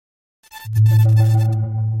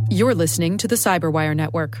You're listening to the Cyberwire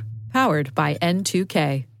Network, powered by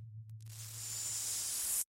N2K.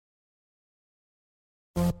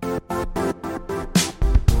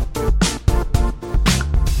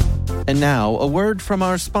 And now, a word from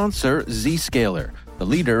our sponsor, Zscaler, the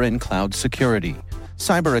leader in cloud security.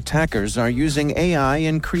 Cyber attackers are using AI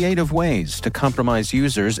in creative ways to compromise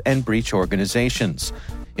users and breach organizations.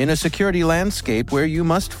 In a security landscape where you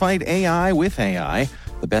must fight AI with AI,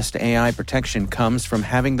 the best AI protection comes from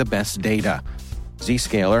having the best data.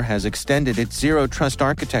 Zscaler has extended its zero-trust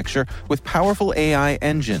architecture with powerful AI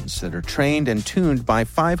engines that are trained and tuned by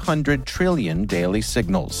 500 trillion daily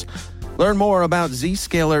signals. Learn more about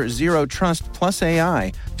Zscaler Zero Trust Plus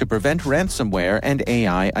AI to prevent ransomware and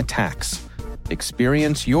AI attacks.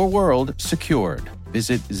 Experience your world secured.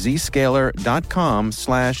 Visit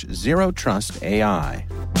zscaler.com/zerotrustai.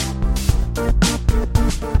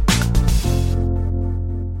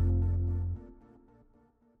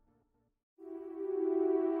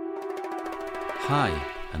 Hi,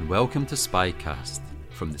 and welcome to Spycast,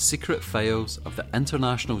 from the secret files of the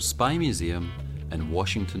International Spy Museum in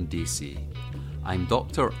Washington, D.C. I'm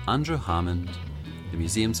Dr. Andrew Hammond, the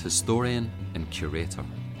museum's historian and curator.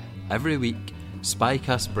 Every week,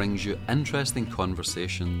 Spycast brings you interesting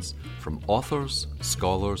conversations from authors,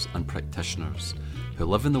 scholars, and practitioners who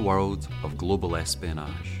live in the world of global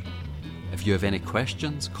espionage. If you have any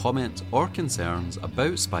questions, comments, or concerns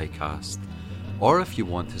about Spycast, or if you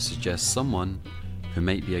want to suggest someone who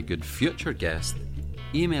might be a good future guest,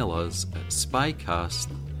 email us at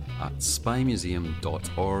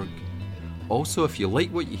spycast@spymuseum.org. Also, if you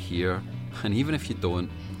like what you hear, and even if you don't,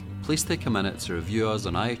 please take a minute to review us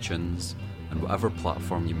on iTunes and whatever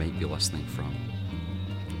platform you might be listening from.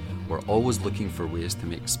 We're always looking for ways to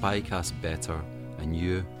make Spycast better, and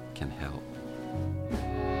you can help.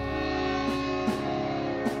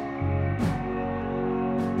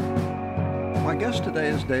 My guest today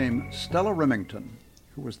is Dame Stella Rimington,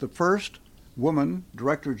 who was the first woman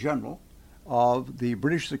Director General of the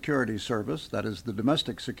British Security Service, that is the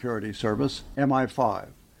Domestic Security Service,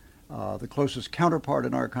 MI5. The closest counterpart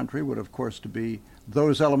in our country would, of course, to be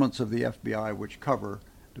those elements of the FBI which cover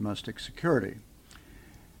domestic security.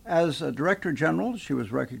 As a Director General, she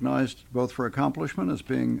was recognized both for accomplishment as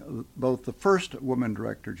being both the first woman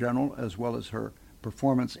Director General as well as her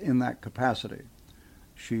performance in that capacity.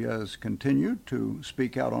 She has continued to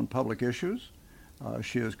speak out on public issues.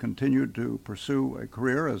 She has continued to pursue a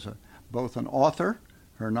career as both an author,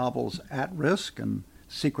 her novels At Risk and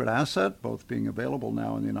Secret Asset, both being available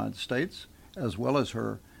now in the United States, as well as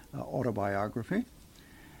her autobiography.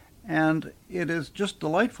 And it is just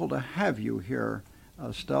delightful to have you here,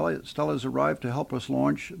 Stella. Stella has arrived to help us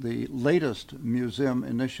launch the latest museum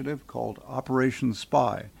initiative called Operation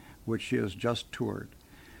Spy, which she has just toured.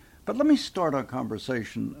 But let me start our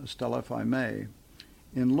conversation, Stella, if I may,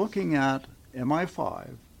 in looking at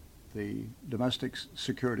MI5, the Domestic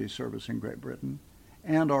Security Service in Great Britain,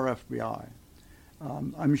 and our FBI.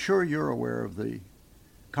 I'm sure you're aware of the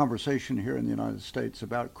conversation here in the United States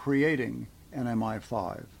about creating an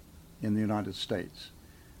MI5 in the United States.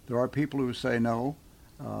 There are people who say no,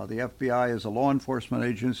 the FBI is a law enforcement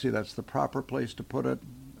agency, that's the proper place to put it,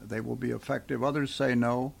 they will be effective. Others say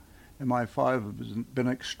no, MI5 has been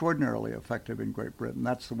extraordinarily effective in Great Britain,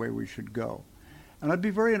 that's the way we should go. And I'd be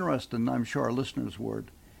very interested, and I'm sure our listeners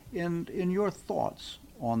would, in your thoughts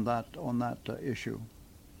on that issue.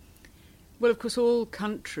 Well, of course, all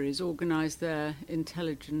countries organise their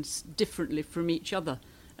intelligence differently from each other.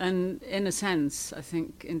 And in a sense, I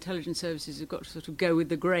think intelligence services have got to sort of go with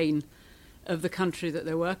the grain of the country that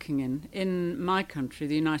they're working in. In my country,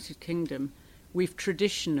 the United Kingdom, we've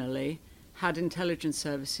traditionally had intelligence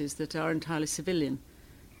services that are entirely civilian.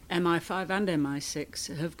 MI5 and MI6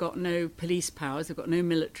 have got no police powers, they've got no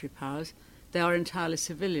military powers. They are entirely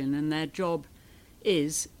civilian, and their job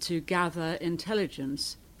is to gather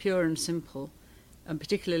intelligence, pure and simple, and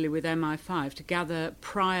particularly with MI5, to gather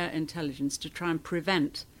prior intelligence to try and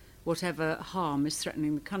prevent whatever harm is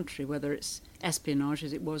threatening the country, whether it's espionage,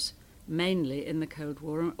 as it was mainly in the Cold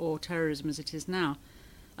War, or terrorism as it is now.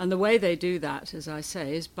 And the way they do that, as I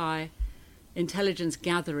say, is by intelligence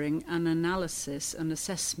gathering and analysis and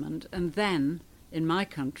assessment, and then, in my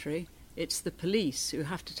country, it's the police who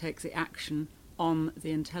have to take the action on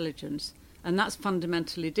the intelligence. And that's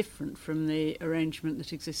fundamentally different from the arrangement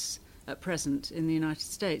that exists at present in the United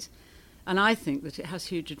States. And I think that it has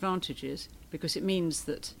huge advantages, because it means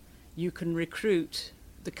that you can recruit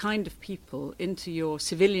the kind of people into your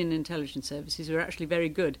civilian intelligence services who are actually very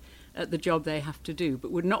good at the job they have to do,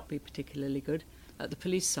 but would not be particularly good at the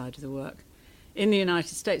police side of the work. In the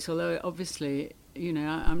United States, although obviously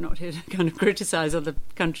I'm not here to kind of criticise other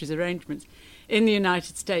countries' arrangements. In the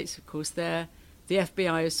United States, of course, the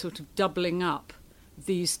FBI is sort of doubling up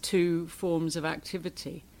these two forms of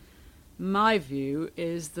activity. My view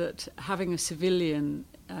is that having a civilian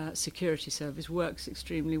security service works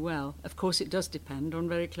extremely well. Of course, it does depend on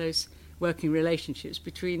very close working relationships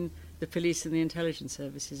between the police and the intelligence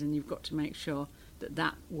services, and you've got to make sure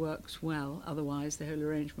that works well. Otherwise, the whole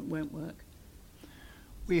arrangement won't work.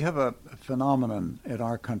 We have a phenomenon in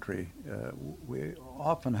our country. We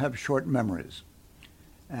often have short memories.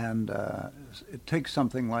 And it takes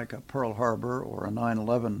something like a Pearl Harbor or a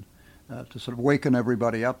 9/11 to sort of waken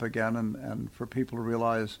everybody up again and for people to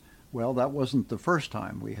realize, well, that wasn't the first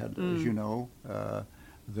time. We had, as you know,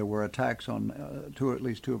 there were attacks on at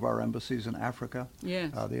least two of our embassies in Africa.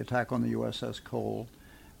 Yes. The attack on the USS Cole.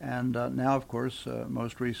 And now, of course,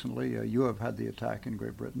 most recently, you have had the attack in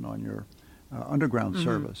Great Britain on your underground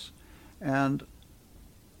service. And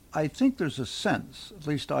I think there's a sense, at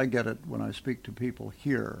least I get it when I speak to people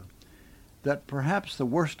here, that perhaps the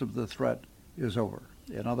worst of the threat is over.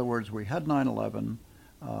 In other words, we had 9/11,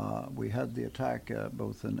 we had the attack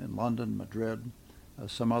both in London, Madrid,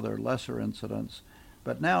 some other lesser incidents,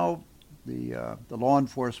 but now the law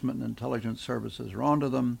enforcement and intelligence services are onto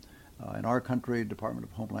them. In our country, Department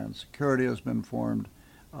of Homeland Security has been formed.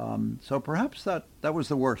 So perhaps that was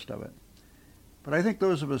the worst of it. But I think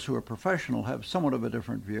those of us who are professional have somewhat of a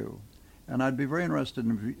different view. And I'd be very interested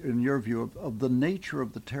in your view of the nature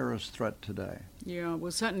of the terrorist threat today. Yeah,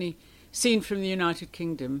 well, certainly seen from the United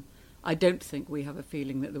Kingdom, I don't think we have a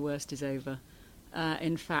feeling that the worst is over.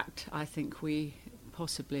 In fact, I think we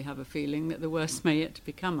possibly have a feeling that the worst may yet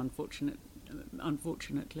to come,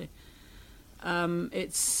 unfortunately.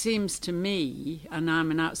 It seems to me, and I'm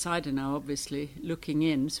an outsider now, obviously, looking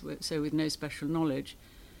in, so with no special knowledge,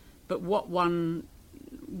 but what one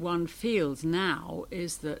feels now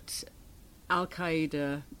is that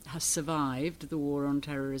Al-Qaeda has survived the war on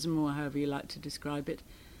terrorism, or however you like to describe it,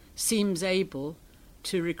 seems able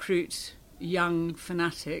to recruit young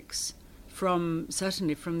fanatics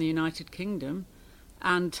certainly from the United Kingdom,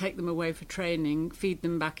 and take them away for training, feed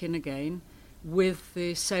them back in again, with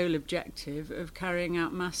the sole objective of carrying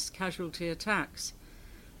out mass casualty attacks.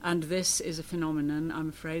 And this is a phenomenon, I'm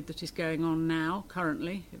afraid, that is going on now,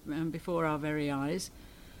 currently, before our very eyes.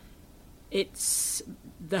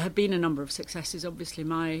 There have been a number of successes. Obviously,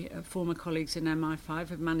 my former colleagues in MI5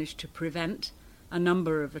 have managed to prevent a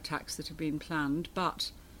number of attacks that have been planned,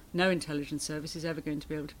 but no intelligence service is ever going to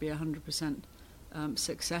be able to be 100%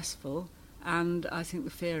 successful. And I think the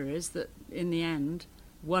fear is that, in the end,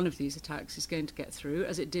 one of these attacks is going to get through,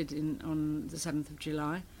 as it did on the 7th of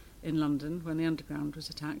July in London when the Underground was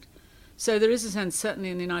attacked. So there is a sense,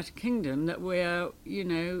 certainly in the United Kingdom, that we're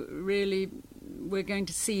going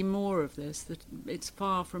to see more of this, that it's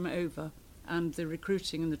far from over, and the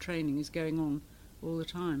recruiting and the training is going on all the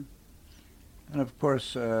time. And of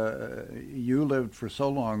course, you lived for so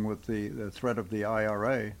long with the threat of the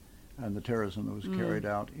IRA and the terrorism that was carried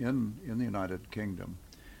out in the United Kingdom.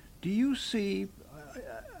 Do you see...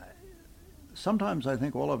 Sometimes I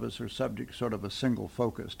think all of us are subject to sort of a single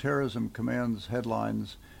focus. Terrorism commands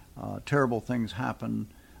headlines, terrible things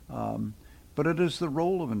happen, but it is the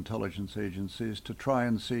role of intelligence agencies to try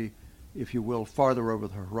and see, if you will, farther over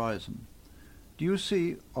the horizon. Do you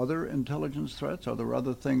see other intelligence threats? Are there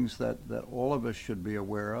other things that all of us should be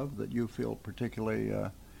aware of that you feel particularly,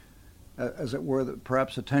 as it were, that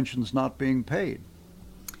perhaps attention's not being paid?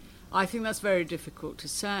 I think that's very difficult to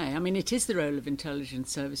say. I mean, it is the role of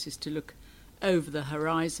intelligence services to look over the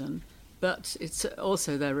horizon, but it's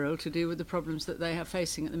also their role to deal with the problems that they are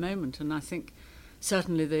facing at the moment. And I think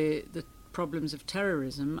certainly the problems of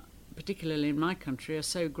terrorism, particularly in my country, are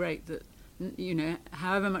so great that,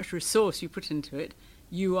 however much resource you put into it,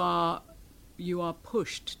 you are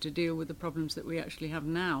pushed to deal with the problems that we actually have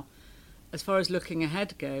now. As far as looking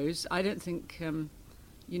ahead goes, I don't think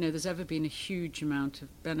there's ever been a huge amount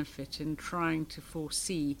of benefit in trying to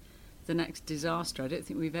foresee the next disaster. I don't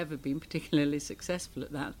think we've ever been particularly successful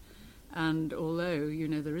at that. And although,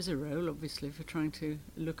 there is a role, obviously, for trying to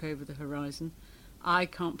look over the horizon, I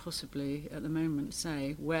can't possibly, at the moment,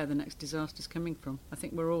 say where the next disaster is coming from. I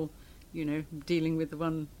think we're all, dealing with the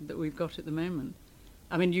one that we've got at the moment.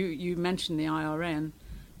 I mean, you mentioned the IRA, and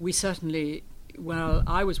we certainly, while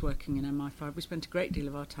I was working in MI5, we spent a great deal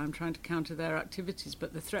of our time trying to counter their activities,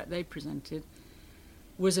 but the threat they presented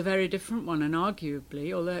was a very different one, and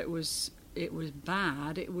arguably, although it was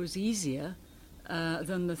bad, it was easier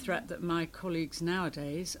than the threat that my colleagues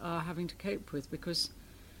nowadays are having to cope with, because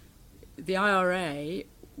the IRA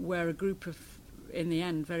were a group of in the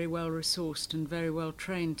end, very well-resourced and very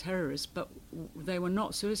well-trained terrorists, but they were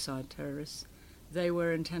not suicide terrorists. They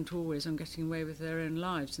were intent always on getting away with their own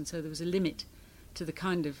lives, and so there was a limit to the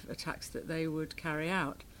kind of attacks that they would carry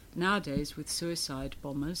out. Nowadays, with suicide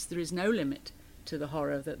bombers, there is no limit to the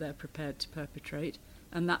horror that they're prepared to perpetrate,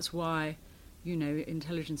 and that's why,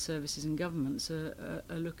 intelligence services and governments are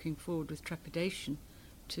looking forward with trepidation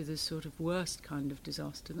to the sort of worst kind of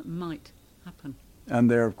disaster that might happen.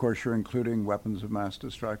 And there, of course, you're including weapons of mass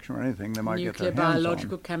destruction or anything they might get their hands on. Nuclear,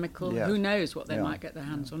 biological, chemical, yes. Who knows what they might get their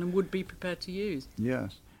hands on and would be prepared to use.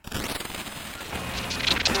 Yes.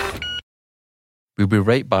 We'll be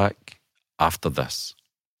right back after this.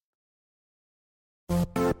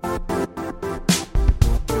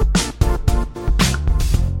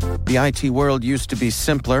 The IT world used to be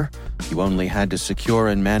simpler. You only had to secure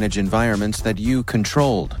and manage environments that you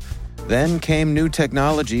controlled. Then came new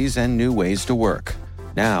technologies and new ways to work.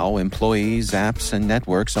 Now, employees, apps, and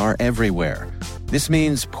networks are everywhere. This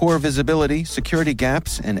means poor visibility, security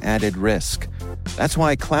gaps, and added risk. That's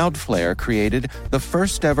why Cloudflare created the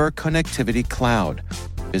first-ever connectivity cloud.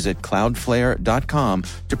 Visit cloudflare.com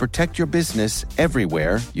to protect your business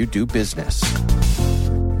everywhere you do business.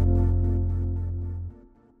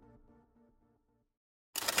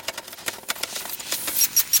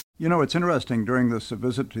 It's interesting. During this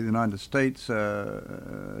visit to the United States,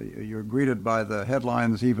 you're greeted by the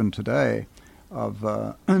headlines even today of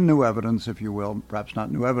new evidence, if you will, perhaps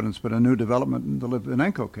not new evidence, but a new development in the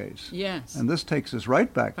Litvinenko case. Yes. And this takes us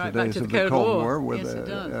right back to the days of the Cold War with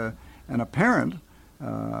an apparent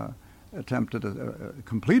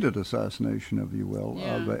completed assassination, if you will,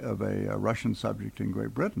 of a Russian subject in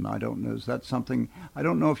Great Britain. I don't know. Is that something? I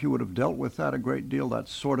don't know if you would have dealt with that a great deal, that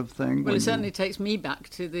sort of thing. Well, it certainly takes me back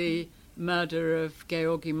to the murder of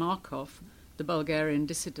Georgy Markov, the Bulgarian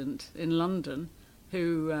dissident in London,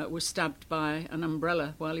 who was stabbed by an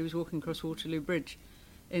umbrella while he was walking across Waterloo Bridge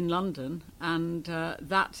in London. And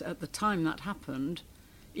that, at the time that happened,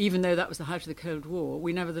 even though that was the height of the Cold War,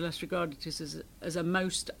 we nevertheless regarded it as a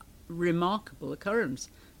most remarkable occurrence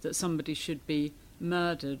that somebody should be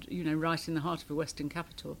murdered, right in the heart of a Western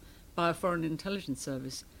capital by a foreign intelligence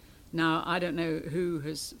service. Now, I don't know who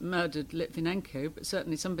has murdered Litvinenko, but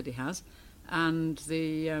certainly somebody has, and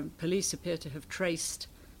the police appear to have traced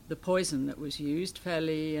the poison that was used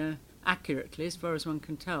fairly accurately, as far as one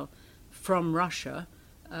can tell, from Russia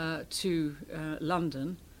to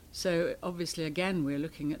London. So obviously, again, we're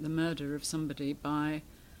looking at the murder of somebody by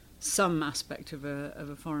some aspect of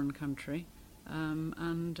a foreign country,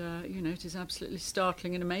 it is absolutely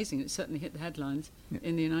startling and amazing. It certainly hit the headlines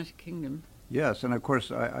in the United Kingdom. Yes, and of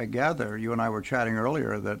course I gather, you and I were chatting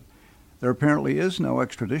earlier, that there apparently is no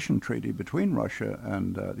extradition treaty between Russia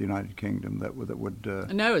and the United Kingdom that would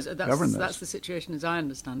govern this. That's the situation as I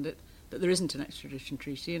understand it, that there isn't an extradition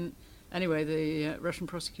treaty. And anyway, the Russian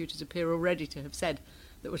prosecutors appear already to have said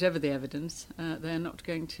that whatever the evidence, they're not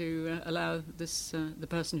going to allow the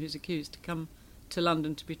person who's accused to come to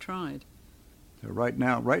London to be tried. So right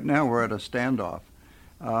now we're at a standoff.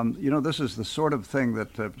 This is the sort of thing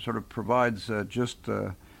that sort of provides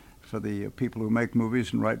for the people who make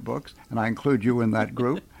movies and write books, and I include you in that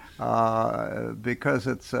group, because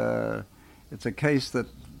it's a case that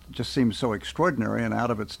just seems so extraordinary and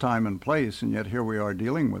out of its time and place, and yet here we are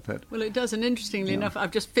dealing with it. Well, it does, and interestingly enough,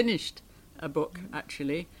 I've just finished a book,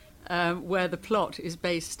 actually, where the plot is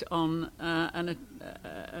based on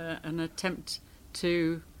an attempt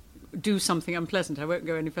to do something unpleasant, I won't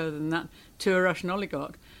go any further than that, to a Russian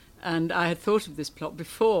oligarch. And I had thought of this plot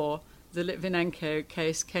before the Litvinenko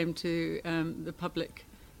case came to the public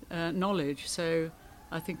knowledge. So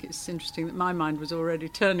I think it's interesting that my mind was already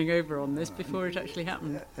turning over on this before it actually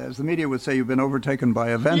happened. As the media would say, you've been overtaken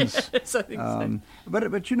by events. Yes, I think so. But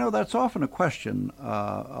that's often a question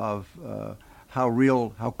of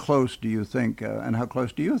how close do you think, and how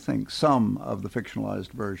close do you think some of the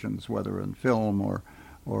fictionalized versions, whether in film or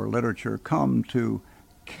literature, come to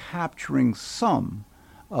capturing some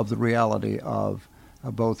of the reality of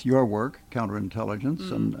both your work,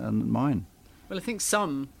 counterintelligence, and mine? Well, I think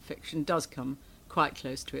some fiction does come quite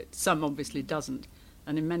close to it. Some obviously doesn't.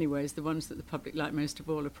 And in many ways, the ones that the public like most of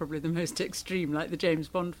all are probably the most extreme, like the James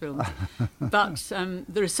Bond films. But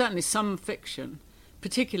there is certainly some fiction,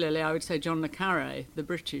 particularly, I would say, John le Carré, the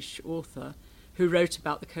British author, who wrote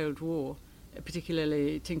about the Cold War,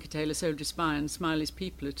 particularly Tinker Tailor Soldier Spy and Smiley's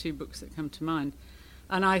People are two books that come to mind.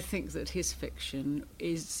 And I think that his fiction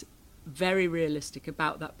is very realistic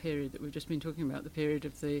about that period that we've just been talking about, the period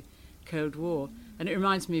of the Cold War. And it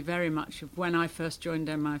reminds me very much of when I first joined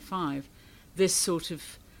MI5, this sort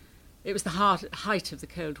of it was the height of the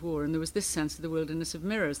Cold War, and there was this sense of the wilderness of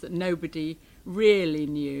mirrors, that nobody really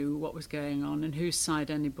knew what was going on and whose side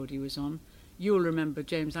anybody was on. You'll remember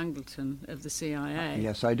James Angleton of the CIA.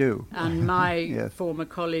 Yes, I do. And my Yes. former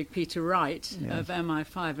colleague Peter Wright Yes. of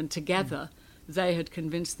MI5, and together they had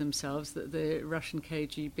convinced themselves that the Russian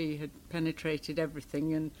KGB had penetrated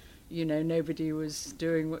everything, and, you know, nobody was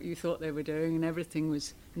doing what you thought they were doing, and everything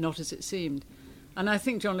was not as it seemed. And I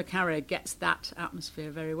think John le Carré gets that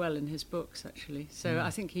atmosphere very well in his books, actually. So I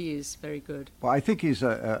think he is very good. Well, I think he's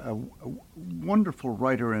a wonderful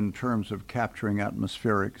writer in terms of capturing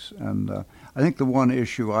atmospherics. And I think the one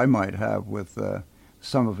issue I might have with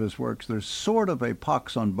some of his works, there's sort of a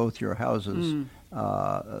pox on both your houses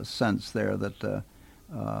sense there, that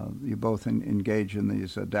you both engage in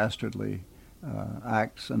these dastardly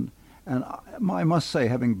acts. And I must say,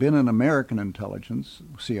 having been in American intelligence,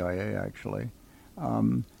 CIA actually,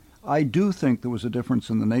 I do think there was a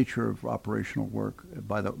difference in the nature of operational work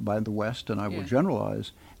by the West, and I will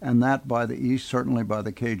generalize, and that by the East, certainly by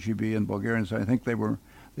the KGB and Bulgarians. I think the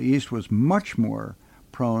East was much more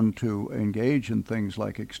prone to engage in things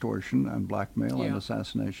like extortion and blackmail and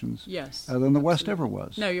assassinations than the West ever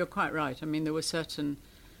was. No, you're quite right. I mean, there were certain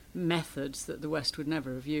methods that the West would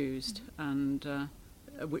never have used, and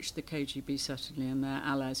which the KGB certainly and their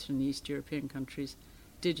allies from the East European countries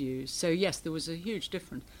did use. So yes, there was a huge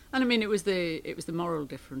difference, and I mean it was the moral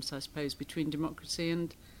difference, I suppose, between democracy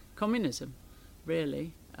and communism,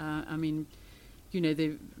 really. I mean, you know,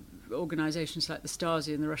 the organisations like the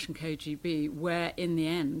Stasi and the Russian KGB were in the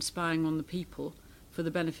end spying on the people for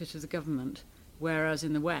the benefit of the government, whereas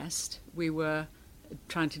in the West we were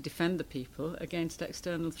trying to defend the people against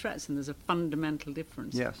external threats, and there's a fundamental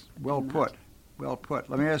difference. Yes, well put. Well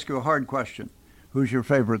put. Let me ask you a hard question. Who's your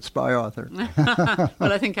favorite spy author?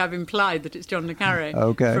 Well, I think I've implied that it's John le Carré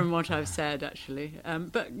from what I've said, actually.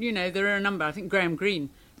 But, you know, there are a number. I think Graham Greene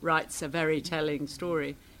writes a very telling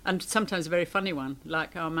story, and sometimes a very funny one,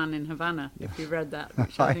 like Our Man in Havana, if you've read that,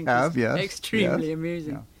 which I think is extremely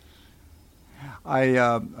amusing.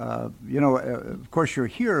 Yeah. Of course, you're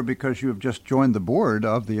here because you have just joined the board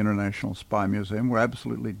of the International Spy Museum. We're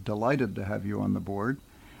absolutely delighted to have you on the board.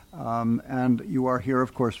 And you are here,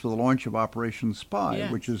 of course, for the launch of Operation Spy,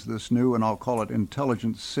 which is this new, and I'll call it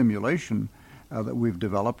intelligence simulation that we've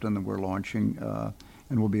developed and that we're launching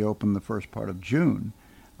and will be open the first part of June.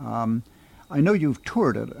 I know you've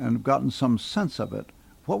toured it and gotten some sense of it.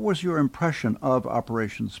 What was your impression of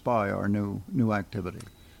Operation Spy, our new activity?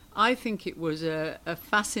 I think it was a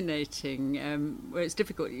fascinating, well, it's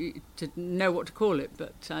difficult to know what to call it,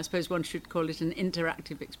 but I suppose one should call it an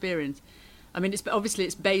interactive experience. I mean, it's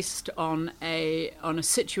based on a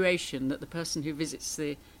situation that the person who visits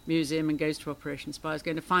the museum and goes to Operation Spy is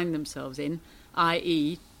going to find themselves in,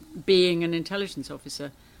 i.e. being an intelligence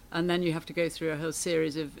officer. And then you have to go through a whole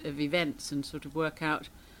series of events and sort of work out,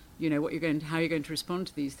 you know, how you're going to respond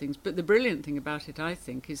to these things. But the brilliant thing about it, I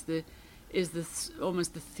think, is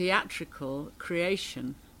almost the theatrical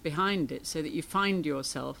creation behind it, so that you find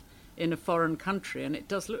yourself in a foreign country, and it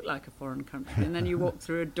does look like a foreign country, and then you walk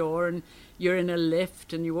through a door and you're in a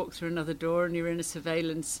lift, and you walk through another door and you're in a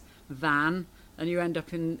surveillance van, and you end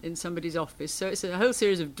up in somebody's office. So it's a whole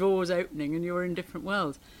series of doors opening and you're in different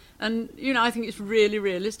worlds. And, you know, I think it's really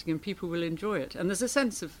realistic and people will enjoy it. And there's a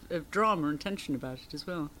sense of drama and tension about it as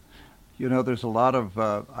well. You know, there's a lot of,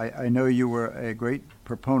 I know you were a great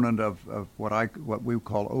proponent of what we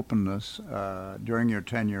call openness during your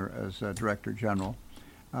tenure as Director General.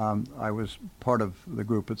 I was part of the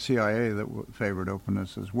group at CIA that favored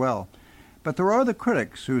openness as well. But there are the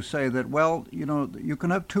critics who say that, well, you know, you can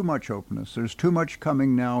have too much openness. There's too much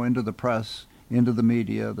coming now into the press, into the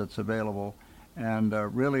media that's available, and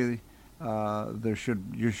really there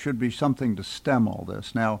should be something to stem all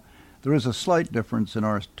this. Now, there is a slight difference in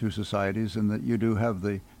our two societies in that you do have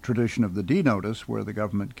the tradition of the D-notice where the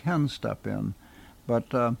government can step in.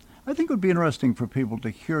 But I think it would be interesting for people to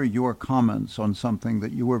hear your comments on something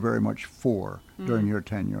that you were very much for during your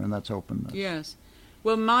tenure, and that's openness. Yes.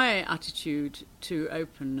 Well, my attitude to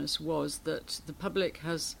openness was that the public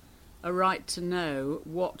has a right to know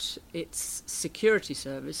what its security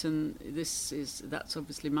service, and that's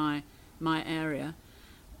obviously my area,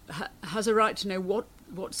 has a right to know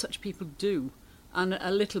what such people do, and a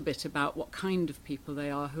little bit about what kind of people they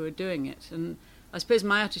are who are doing it. And I suppose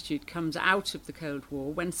my attitude comes out of the Cold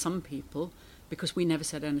War, when some people, because we never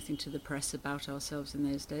said anything to the press about ourselves in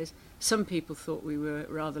those days, some people thought we were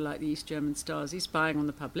rather like the East German Stasi, spying on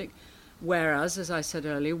the public, whereas, as I said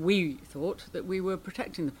earlier, we thought that we were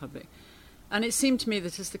protecting the public. And it seemed to me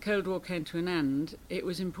that as the Cold War came to an end, it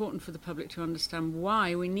was important for the public to understand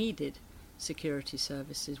why we needed security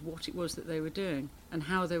services, what it was that they were doing and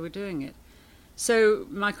how they were doing it. So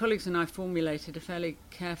my colleagues and I formulated a fairly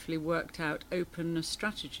carefully worked out openness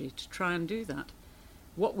strategy to try and do that.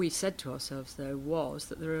 What we said to ourselves, though, was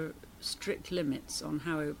that there are strict limits on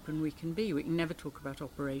how open we can be. We can never talk about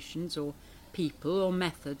operations or people or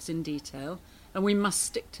methods in detail, and we must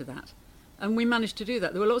stick to that. And we managed to do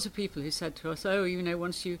that. There were lots of people who said to us, oh, you know,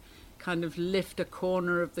 once you kind of lift a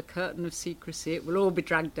corner of the curtain of secrecy, it will all be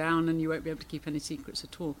dragged down and you won't be able to keep any secrets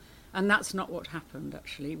at all. And that's not what happened,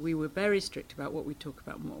 actually. We were very strict about what we talk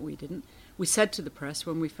about and what we didn't. We said to the press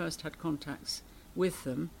when we first had contacts with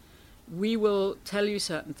them, we will tell you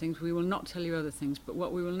certain things, we will not tell you other things, but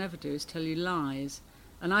what we will never do is tell you lies.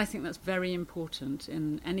 And I think that's very important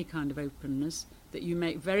in any kind of openness, that you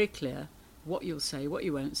make very clear what you'll say, what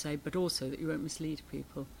you won't say, but also that you won't mislead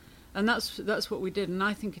people. And that's what we did, and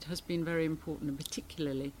I think it has been very important, and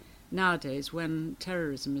particularly nowadays when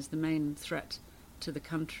terrorism is the main threat to the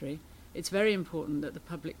country, it's very important that the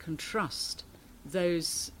public can trust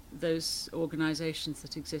those organisations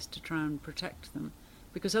that exist to try and protect them,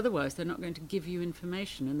 because otherwise they're not going to give you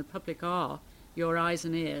information, and the public are your eyes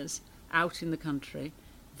and ears out in the country.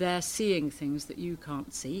 They're seeing things that you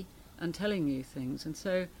can't see and telling you things, and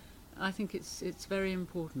so I think it's very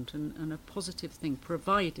important and a positive thing,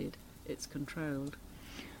 provided it's controlled.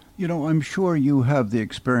 You know, I'm sure you have the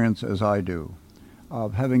experience, as I do,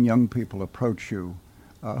 of having young people approach you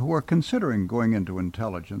who are considering going into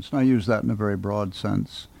intelligence, and I use that in a very broad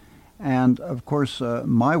sense. And, of course,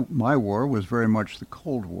 my war was very much the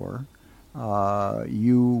Cold War.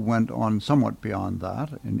 You went on somewhat beyond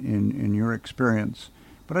that in your experience.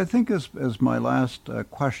 But I think as my last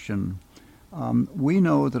question, we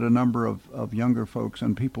know that a number of younger folks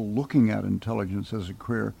and people looking at intelligence as a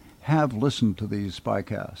career have listened to these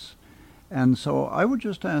spycasts. And so I would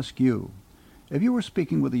just ask you, if you were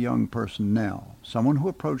speaking with a young person now, someone who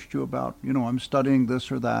approached you about, you know, I'm studying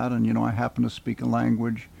this or that, and, you know, I happen to speak a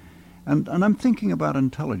language, and I'm thinking about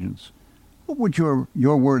intelligence, what would your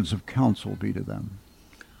words of counsel be to them?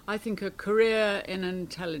 I think a career in an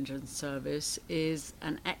intelligence service is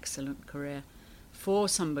an excellent career for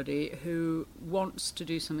somebody who wants to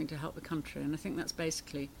do something to help the country, and I think that's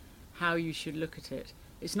basically how you should look at it.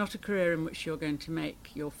 It's not a career in which you're going to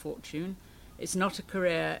make your fortune. It's not a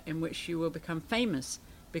career in which you will become famous,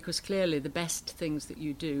 because clearly the best things that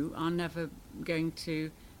you do are never going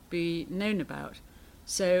to be known about.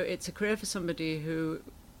 So it's a career for somebody who,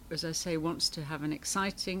 as I say, wants to have an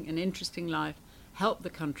exciting and interesting life, help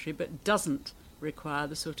the country, but doesn't require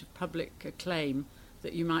the sort of public acclaim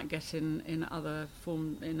that you might get in other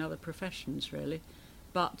professions, really.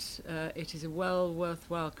 But it is a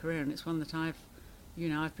worthwhile career, and it's one that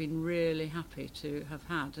I've been really happy to have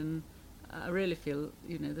had, and I really feel,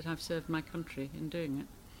 that I've served my country in doing it.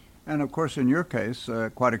 And of course, in your case,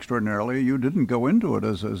 quite extraordinarily, you didn't go into it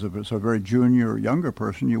as a very junior, younger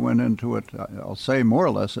person. You went into it, I'll say, more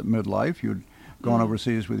or less at midlife. You'd gone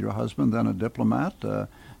overseas with your husband, then a diplomat.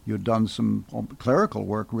 You'd done some clerical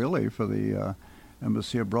work, really, for the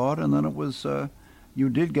embassy abroad, and then it was you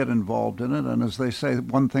did get involved in it, and as they say,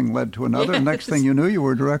 one thing led to another. Yes. Next thing you knew, you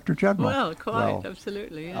were Director General. Well, quite,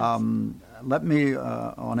 absolutely, yes. Let me,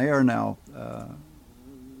 on air now,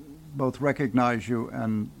 both recognize you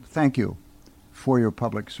and thank you for your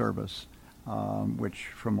public service, which,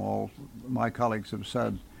 from all my colleagues have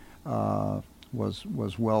said,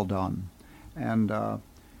 was well done. And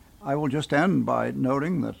I will just end by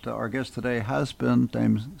noting that our guest today has been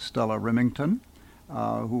Dame Stella Rimington,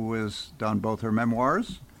 who has done both her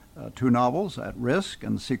memoirs, 2 novels, At Risk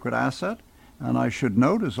and Secret Asset, and I should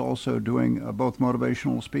note is also doing both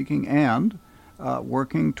motivational speaking and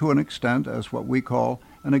working to an extent as what we call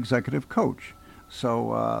an executive coach.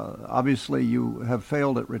 So obviously you have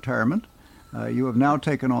failed at retirement. You have now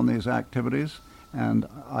taken on these activities, and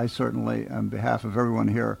I certainly, on behalf of everyone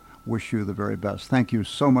here, wish you the very best. Thank you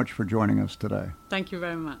so much for joining us today. Thank you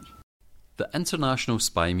very much. The International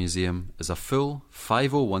Spy Museum is a full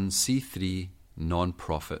 501c3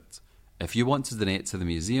 non-profit. If you want to donate to the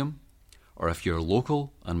museum, or if you're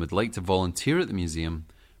local and would like to volunteer at the museum,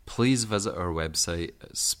 please visit our website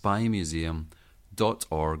at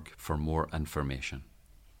spymuseum.org for more information.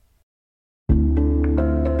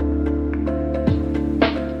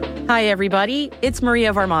 Hi everybody, it's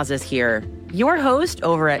Maria Varmazes here, your host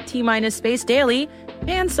over at T-Minus Space Daily,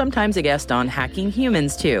 and sometimes a guest on Hacking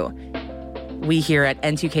Humans too. We here at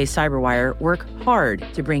N2K Cyberwire work hard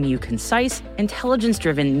to bring you concise,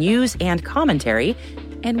 intelligence-driven news and commentary,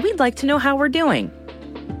 and we'd like to know how we're doing.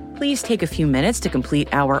 Please take a few minutes to complete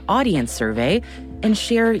our audience survey and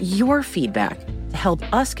share your feedback to help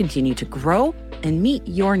us continue to grow and meet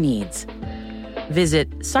your needs. Visit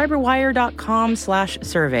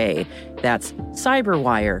cyberwire.com/survey. That's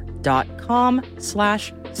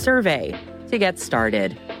cyberwire.com/survey to get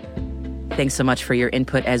started. Thanks so much for your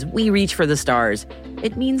input as we reach for the stars.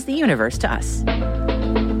 It means the universe to us.